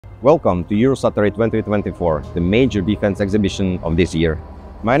Welcome to Eurosatory 2024, the major defense exhibition of this year.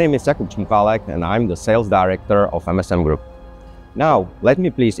 My name is Jakub Čmukalek and I'm the Sales Director of MSM Group. Now, let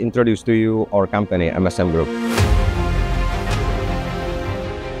me please introduce to you our company, MSM Group.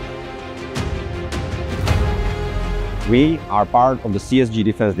 We are part of the CSG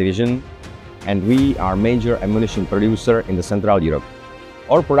Defense Division and we are major ammunition producer in the Central Europe.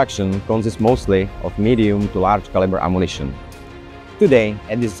 Our production consists mostly of medium to large caliber ammunition. Today,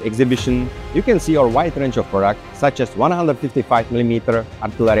 at this exhibition, you can see our wide range of products such as 155mm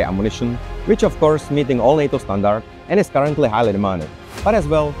artillery ammunition, which of course meeting all NATO standards and is currently highly demanded, but as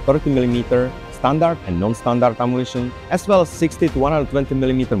well 30mm standard and non-standard ammunition, as well as 60 to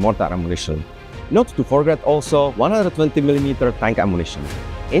 120mm mortar ammunition. Not to forget also 120mm tank ammunition.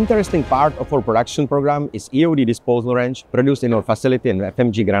 Interesting part of our production program is EOD disposal range produced in our facility in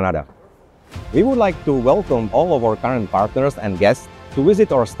FMG Granada. We would like to welcome all of our current partners and guests to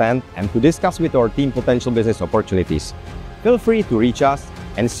visit our stand and to discuss with our team potential business opportunities. Feel free to reach us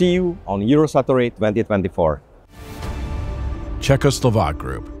and see you on Eurosatory 2024. Czechoslovak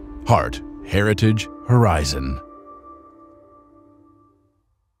Group. Heart, Heritage, Horizon.